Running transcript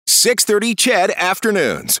6:30 CHED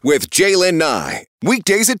Afternoons with Jaylen Nye.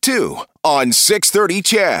 Weekdays at 2 on 6:30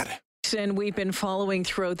 CHED. And we've been following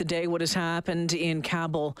throughout the day what has happened in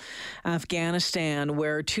Kabul, Afghanistan,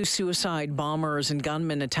 where two suicide bombers and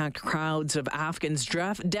gunmen attacked crowds of Afghans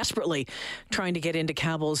desperately trying to get into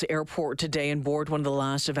Kabul's airport today and board one of the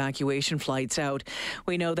last evacuation flights out.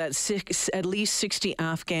 We know that at least 60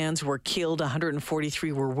 Afghans were killed,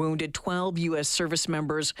 143 were wounded, 12 U.S. service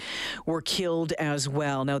members were killed as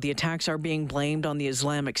well. Now, the attacks are being blamed on the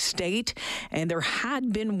Islamic State, and there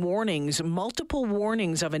had been warnings, multiple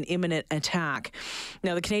warnings of an imminent attack.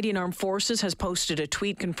 Now, the Canadian Armed Forces has posted a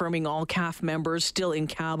tweet confirming all CAF members still in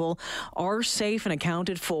Kabul are safe and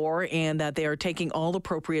accounted for, and that they are taking all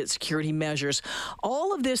appropriate security measures.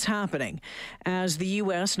 All of this happening as the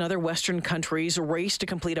U.S. and other Western countries race to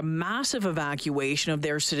complete a massive evacuation of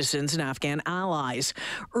their citizens and Afghan allies.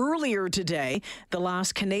 Earlier today, the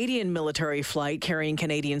last Canadian military flight carrying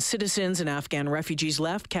Canadian citizens and Afghan refugees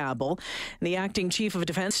left Kabul. The acting Chief of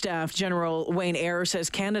Defence Staff, General Wayne Eyre, says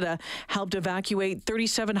Canada helped evacuate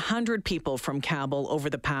 3,700 people from Kabul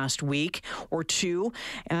over the past week or two.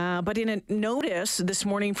 But in a notice this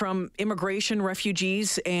morning from Immigration,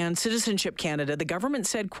 Refugees and Citizenship Canada, the government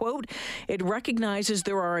said, quote, it recognizes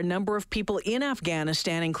there are a number of people in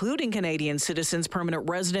Afghanistan, including Canadian citizens, permanent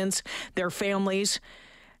residents, their families,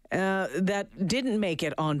 that didn't make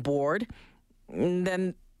it on board. And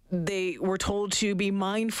then they were told to be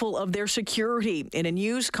mindful of their security. In a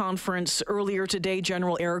news conference earlier today,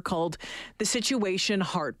 General Eyre called the situation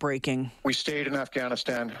heartbreaking. We stayed in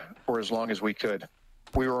Afghanistan for as long as we could.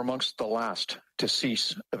 We were amongst the last to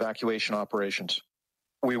cease evacuation operations.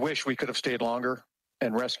 We wish we could have stayed longer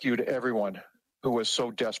and rescued everyone who was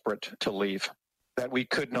so desperate to leave. That we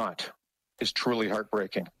could not is truly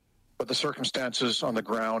heartbreaking. But the circumstances on the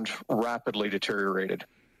ground rapidly deteriorated.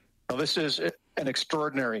 Now, this is an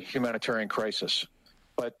extraordinary humanitarian crisis,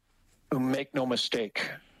 but make no mistake,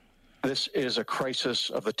 this is a crisis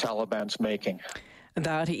of the Taliban's making.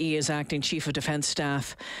 That he is acting Chief of Defence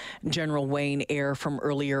Staff, General Wayne Eyre, from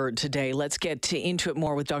earlier today. Let's get into it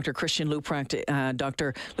more with Dr. Christian Leuprecht.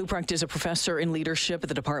 Dr. Leuprecht is a professor in leadership at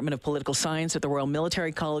the Department of Political Science at the Royal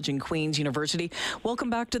Military College in Queen's University. Welcome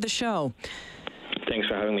back to the show. Thanks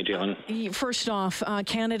for having me, John. First off,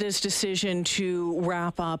 Canada's decision to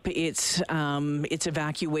wrap up its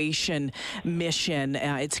evacuation mission,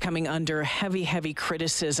 it's coming under heavy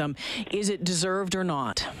criticism. Is it deserved or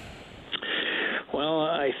not? Well,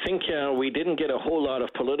 I think we didn't get a whole lot of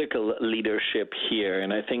political leadership here,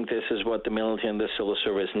 and I think this is what the military and the civil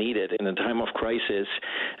service needed. In a time of crisis,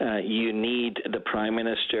 you need the Prime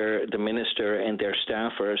Minister, the Minister, and their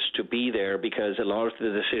staffers to be there, because a lot of the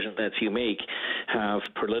decisions that you make have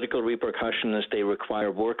political repercussions. They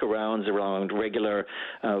require workarounds around regular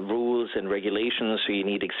rules and regulations, so you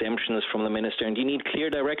need exemptions from the Minister, and you need clear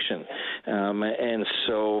direction. And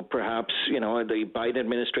so perhaps, the Biden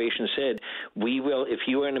administration said, if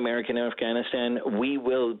you are an American in Afghanistan, we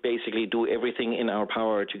will basically do everything in our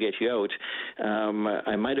power to get you out.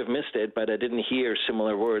 I might have missed it, but I didn't hear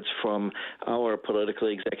similar words from our political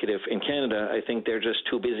executive in Canada. I think they're just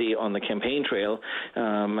too busy on the campaign trail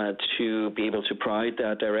to be able to provide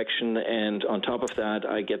that direction. And on top of that,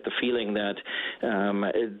 I get the feeling that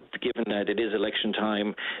given that it is election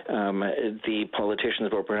time, the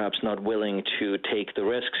politicians were perhaps not willing to take the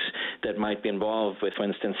risks that might be involved with, for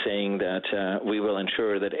instance, saying that we will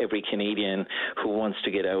ensure that every Canadian who wants to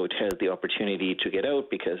get out has the opportunity to get out,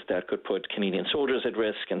 because that could put Canadian soldiers at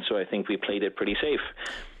risk. And so I think we played it pretty safe.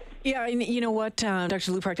 Yeah, and you know what,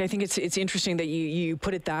 Dr. Leuprecht, I think it's interesting that you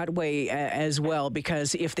put it that way as well,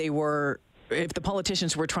 because if the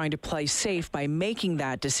politicians were trying to play safe by making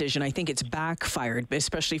that decision, I think it's backfired,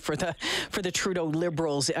 especially for the Trudeau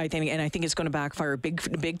Liberals. I think it's going to backfire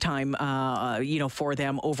big time, for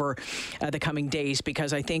them over the coming days,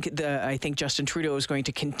 because I think Justin Trudeau is going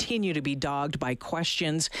to continue to be dogged by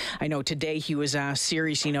questions. I know today he was asked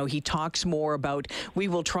serious. He talks more about we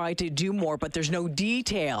will try to do more, but there's no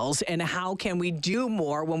details. And how can we do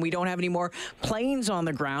more when we don't have any more planes on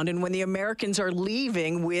the ground, and when the Americans are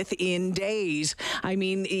leaving within days? I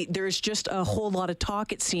mean, there's just a whole lot of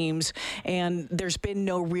talk, it seems, and there's been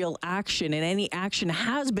no real action, and any action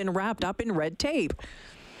has been wrapped up in red tape.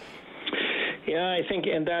 Yeah, I think,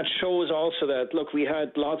 and that shows also that, look, we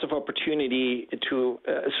had lots of opportunity to,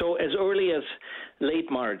 so as early as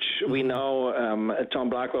late March, we know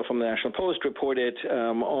Tom Blackwell from the National Post reported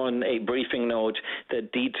on a briefing note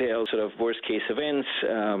that detailed sort of worst case events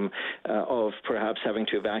of perhaps having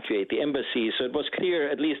to evacuate the embassy. So it was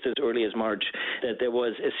clear, at least as early as March, that there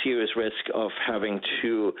was a serious risk of having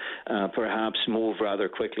to perhaps move rather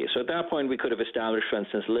quickly. So at that point, we could have established, for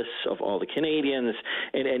instance, lists of all the Canadians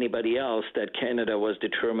and anybody else that Canada was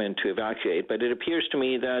determined to evacuate. But it appears to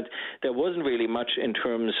me that there wasn't really much in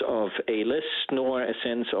terms of a list, nor a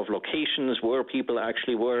sense of locations where people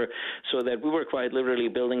actually were, so that we were quite literally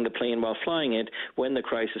building the plane while flying it when the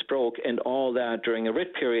crisis broke, and all that during a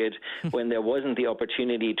writ period when there wasn't the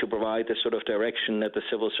opportunity to provide the sort of direction that the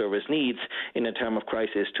civil service needs in a time of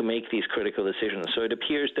crisis to make these critical decisions. So it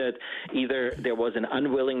appears that either there was an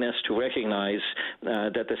unwillingness to recognize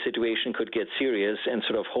that the situation could get serious and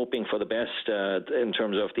sort of hoping for the best in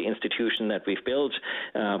terms of the institution that we've built,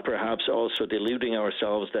 perhaps also deluding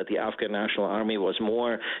ourselves that the Afghan National Army was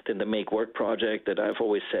more than the Make Work project that I've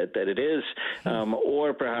always said that it is,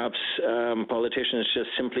 or perhaps politicians just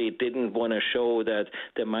simply didn't want to show that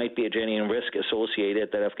there might be a genuine risk associated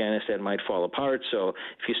that Afghanistan might fall apart. So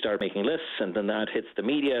if you start making lists and then that hits the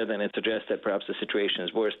media, then it suggests that perhaps the situation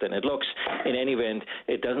is worse than it looks. In any event,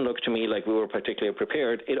 it doesn't look to me like we were particularly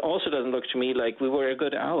prepared. It also doesn't look to me like we were a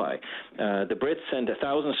good ally. The Brits sent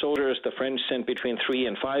 1,000 soldiers, the French sent between 300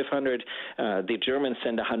 and 500, the Germans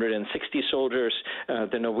sent 160 soldiers,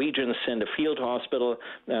 the Norwegians sent a field hospital.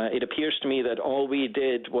 It appears to me that all we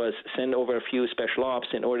did was send over a few special ops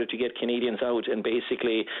in order to get Canadians out and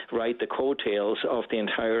basically write the coattails of the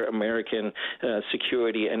entire American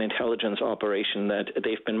security and intelligence operation that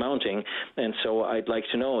they've been mounting. And so I'd like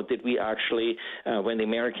to know, did we actually, when the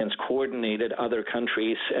Americans coordinated other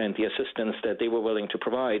countries and the assistance that they were willing to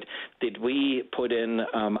provide, did we put in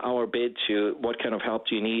our bid to what kind of help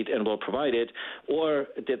do you need and we'll provide it? Or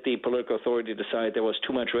did the political authority decide there was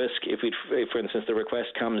too much risk if, for instance, the request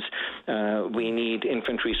comes, we need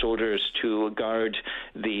infantry soldiers to guard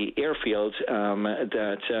the airfield,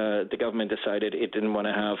 that the government decided it didn't want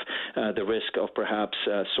to have the risk of perhaps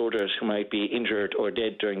soldiers who might be injured or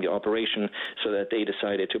dead during the operation, so that they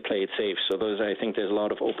decided to play it safe. So I think there's a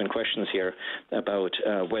lot of open questions here about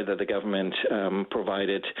whether the government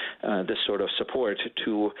provided this sort of support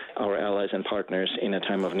to our allies and partners in a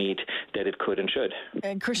time of need that it could and should.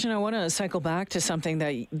 And Christian, I want to cycle back to something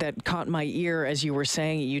that caught my ear as you were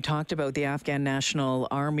saying. You talked about the Afghan National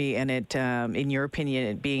Army and it, in your opinion,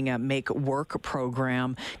 it being a Make Work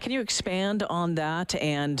program. Can you expand on that?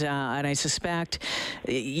 And I suspect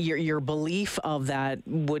your belief of that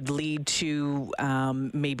would lead to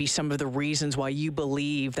maybe some of the reasons why you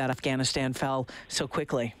believe that Afghanistan fell so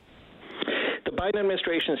quickly. The Biden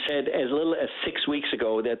administration said as little as 6 weeks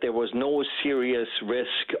ago that there was no serious risk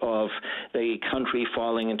of the country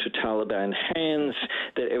falling into Taliban hands,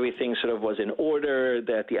 that everything sort of was in order,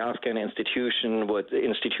 that the Afghan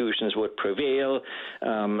institutions would prevail.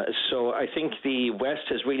 So I think the West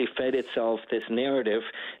has really fed itself this narrative,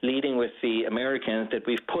 leading with the Americans, that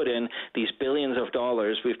we've put in these billions of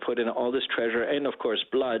dollars, we've put in all this treasure and, of course,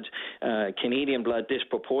 blood, Canadian blood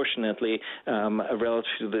disproportionately relative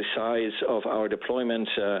to the size of our deployment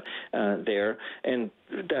there, and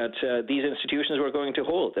that these institutions were going to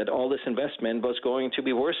hold, that all this investment was going to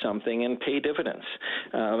be worth something and pay dividends.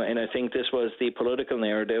 And I think this was the political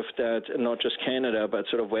narrative that not just Canada, but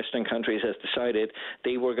sort of Western countries has decided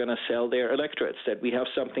they were going to sell their electorates, that we have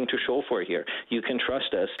something to show for here. You can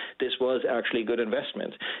trust us. This was actually good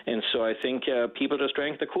investment. And so I think people just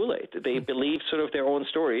drank the Kool-Aid. They believed sort of their own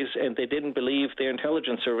stories, and they didn't believe their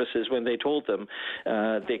intelligence services when they told them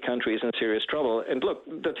the country is in serious trouble. And look,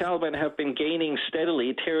 the Taliban have been gaining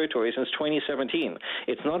steadily territory since 2017.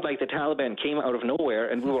 It's not like the Taliban came out of nowhere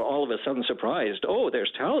and we were all of a sudden surprised. Oh,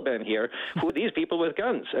 there's Taliban here. Who are these people with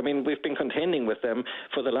guns? I mean, we've been contending with them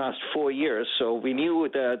for the last 4 years, so we knew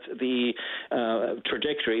that the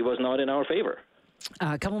trajectory was not in our favor.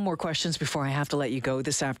 A couple more questions before I have to let you go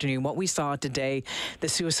this afternoon. What we saw today, the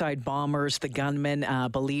suicide bombers, the gunmen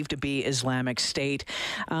believed to be Islamic State.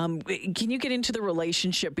 Can you get into the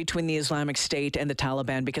relationship between the Islamic State and the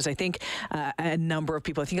Taliban? Because I think a number of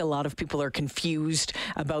people, I think a lot of people are confused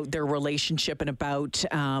about their relationship and about,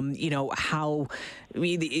 how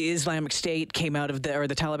the Islamic State came out of the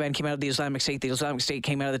Taliban came out of the Islamic State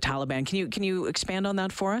came out of the Taliban. Can you expand on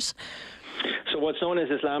that for us? So what's known as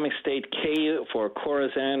Islamic State K for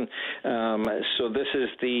Khorasan. So this is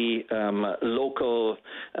the local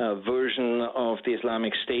version of the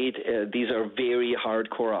Islamic State. These are very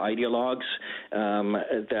hardcore ideologues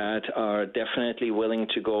that are definitely willing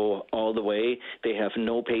to go all the way. They have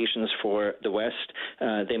no patience for the West.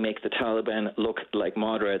 They make the Taliban look like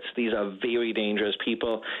moderates. These are very dangerous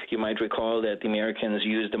people. You might recall that the Americans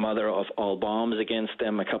used the mother of all bombs against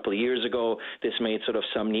them a couple of years ago. This made sort of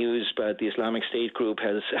some news, but the Islamic State group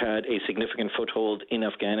has had a significant foothold in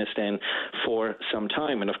Afghanistan for some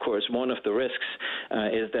time. And of course, one of the risks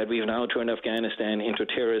is that we've now turned Afghanistan into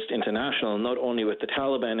terrorist international, not only with the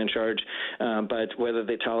Taliban in charge, but whether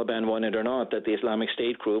the Taliban want it or not, that the Islamic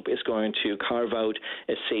State group is going to carve out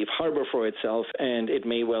a safe harbor for itself, and it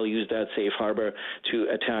may well use that safe harbor to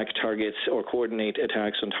attack targets or coordinate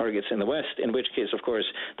attacks on targets in the West, in which case, of course,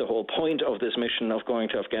 the whole point of this mission of going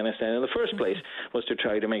to Afghanistan in the first place was to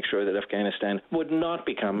try to make sure that Afghanistan would not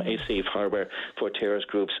become a safe harbor for terrorist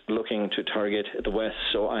groups looking to target the West.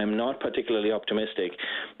 So I'm not particularly optimistic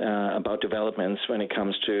about developments when it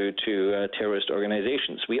comes to terrorist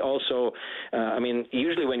organizations. We also,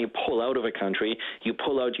 usually when you pull out of a country, you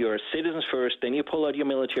pull out your citizens first, then you pull out your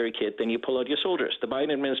military kit, then you pull out your soldiers. The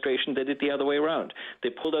Biden administration did it the other way around. They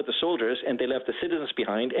pulled out the soldiers and they left the citizens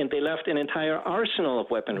behind, and they left an entire arsenal of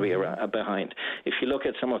weaponry behind. If you look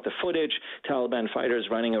at some of the footage, Taliban fighters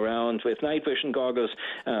running around with night vision goggles,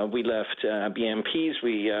 we left BMPs,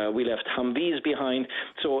 we left Humvees behind.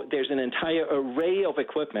 So there's an entire array of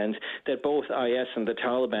equipment that both IS and the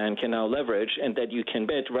Taliban can now leverage, and that you can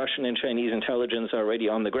bet Russian and Chinese intelligence are already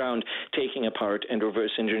on the ground taking apart and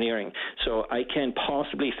reverse engineering. So I can't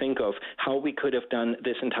possibly think of how we could have done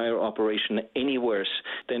this entire operation any worse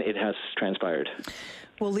than it has transpired.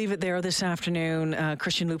 We'll leave it there this afternoon.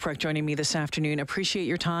 Christian Leuprecht joining me this afternoon. Appreciate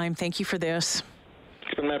your time. Thank you for this.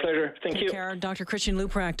 It's been my pleasure. Thank you. Take care. Dr. Christian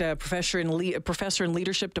Leuprecht, professor in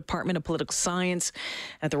Leadership Department of Political Science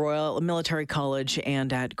at the Royal Military College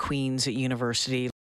and at Queen's University.